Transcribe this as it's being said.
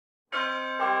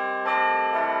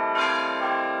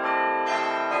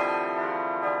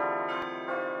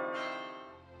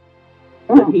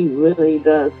but he really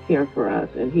does care for us,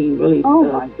 and he really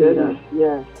does feed us.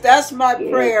 Yes. That's my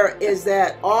prayer, is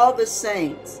that all the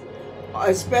saints,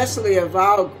 especially of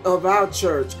our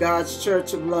church, God's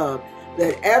Church of Love,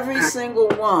 that every single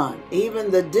one,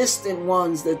 even the distant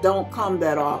ones that don't come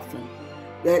that often,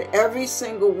 that every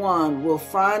single one will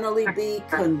finally be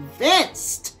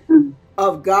convinced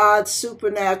of God's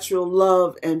supernatural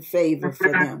love and favor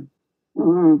for them.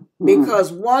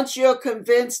 Because once you're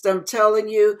convinced, I'm telling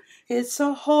you, it's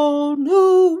a whole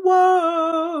new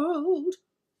world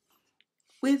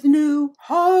with new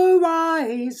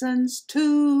horizons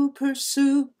to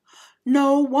pursue.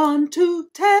 No one to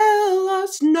tell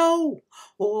us no,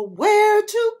 or where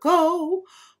to go,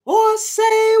 or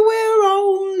say we're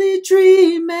only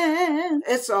dreaming.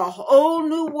 It's a whole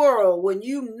new world when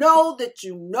you know that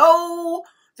you know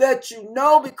that you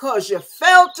know, because you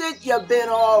felt it, you've been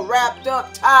all wrapped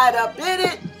up, tied up in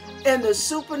it, in the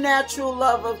supernatural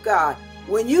love of God.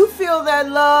 When you feel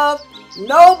that love,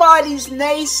 nobody's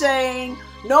naysaying,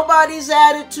 nobody's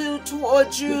attitude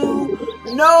towards you,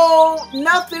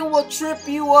 nothing will trip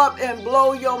you up and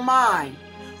blow your mind.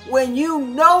 When you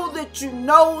know that you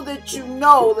know that you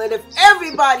know that if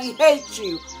everybody hates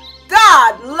you,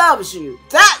 God loves you.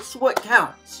 That's what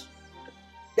counts.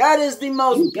 That is the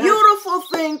most beautiful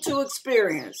thing to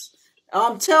experience.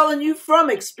 I'm telling you from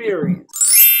experience.